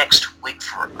 next week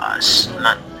for us. I'm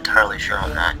not entirely sure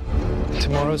on that.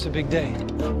 Tomorrow's a big day.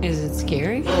 Is it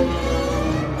scary?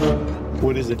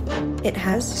 What is it? It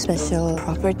has special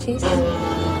properties.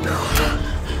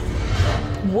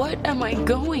 What am I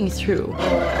going through?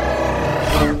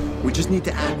 We just need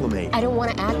to acclimate. I don't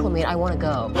want to acclimate. I want to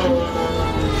go.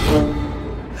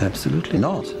 Absolutely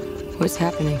not. What's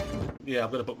happening? Yeah,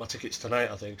 I'm going to book my tickets tonight,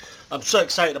 I think. I'm so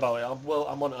excited about it.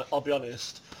 I'll be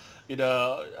honest.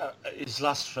 His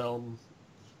last film,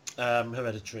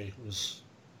 Hereditary, was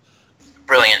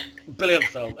brilliant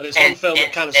film, and it's one film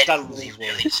that kind of stands as well.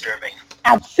 Really disturbing.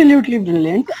 Absolutely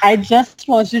brilliant. I just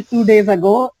watched it 2 days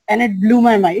ago, and it blew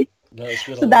my mind. No, it's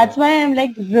So that's why I'm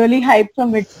really hyped for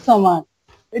Midsommar.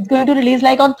 It's going to release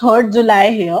like on 3rd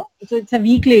July here. So it's a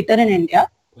week later in India.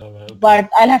 All right, okay. But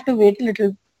I'll have to wait a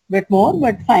little bit more,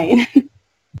 but fine.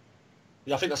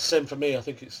 Yeah, I think that's the same for me. I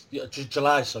think it's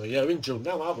July, sorry. Yeah, we're in June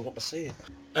now, aren't we? What am I saying?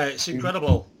 It's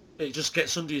incredible. It just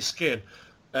gets under your skin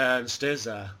and stays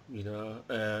there, you know.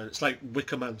 It's like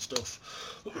Wicker Man stuff.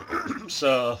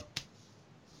 So,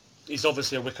 he's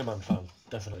obviously a Wicker Man fan,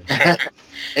 definitely.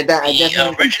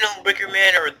 The original Wicker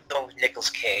Man or the one with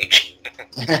Nicolas Cage?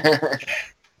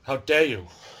 How dare you?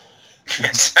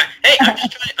 Hey, I'm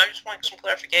just wanting some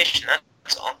clarification,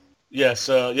 that's all. Yeah,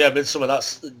 so, yeah, Midsommar,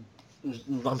 that's...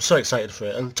 I'm so excited for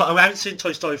it. And I haven't seen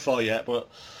Toy Story 4 yet, but...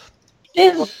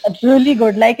 It's really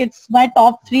good. Like, it's my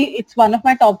top 3. It's one of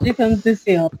my top 3 films this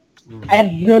year. I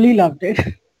really loved it.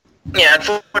 Yeah,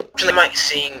 unfortunately, I'm not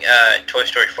seeing Toy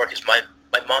Story 4 because my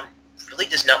mom really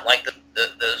does not like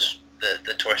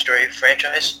the Toy Story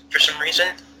franchise for some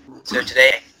reason. So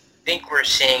today, I think we're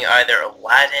seeing either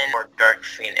Aladdin or Dark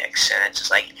Phoenix, and it's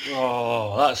just like...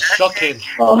 Oh, that's shocking.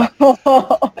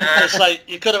 It's like,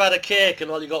 you could have had a cake and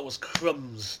all you got was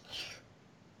crumbs.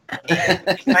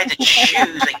 If I had to choose,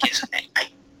 I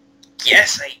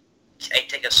guess I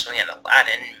take a swing at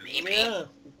Aladdin, maybe. Yeah, I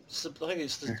think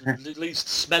it's the least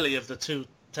smelly of the two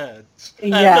turds.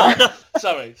 Yeah. No,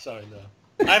 sorry, no.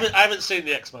 I haven't seen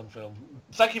the X-Men film.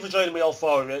 Thank you for joining me, all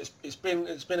four of you. It's been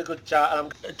a good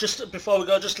chat. Just before we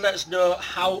go, just let us know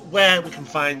where we can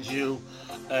find you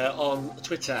on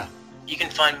Twitter. You can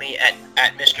find me at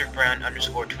Mr.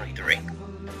 Brown_23.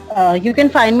 You can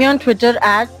find me on Twitter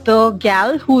at the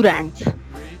gal who rants.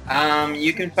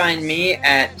 You can find me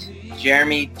at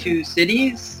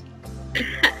Jeremy2Cities.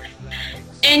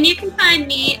 And you can find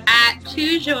me at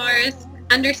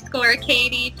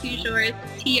Toujours_Katie, Toujours,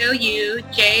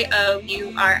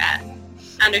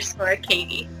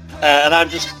 TOUJOURS_Katie. And I'm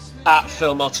just at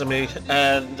Filmotomy.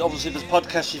 And obviously there's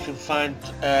podcasts you can find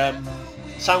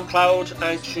SoundCloud,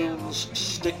 iTunes,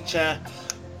 Stitcher.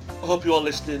 I hope you're all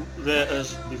listening, rate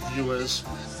us, review us,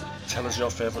 tell us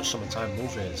your favourite summertime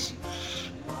movies.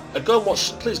 And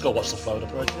please go watch The Florida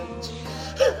Project.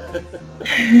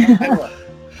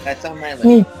 That's on my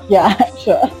list. Yeah,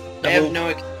 sure. I have no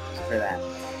excuse for that.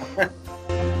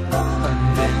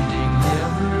 Unbending,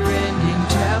 never-ending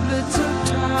tablets of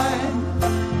time.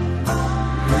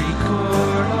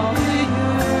 Record all the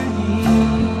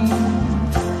yearning.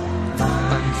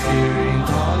 Unfearing,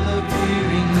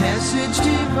 all-appearing message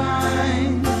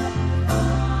divine.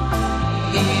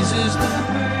 Eases the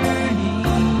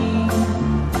burning.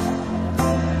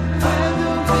 Where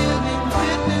the willing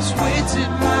witness waits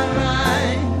in my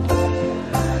mind.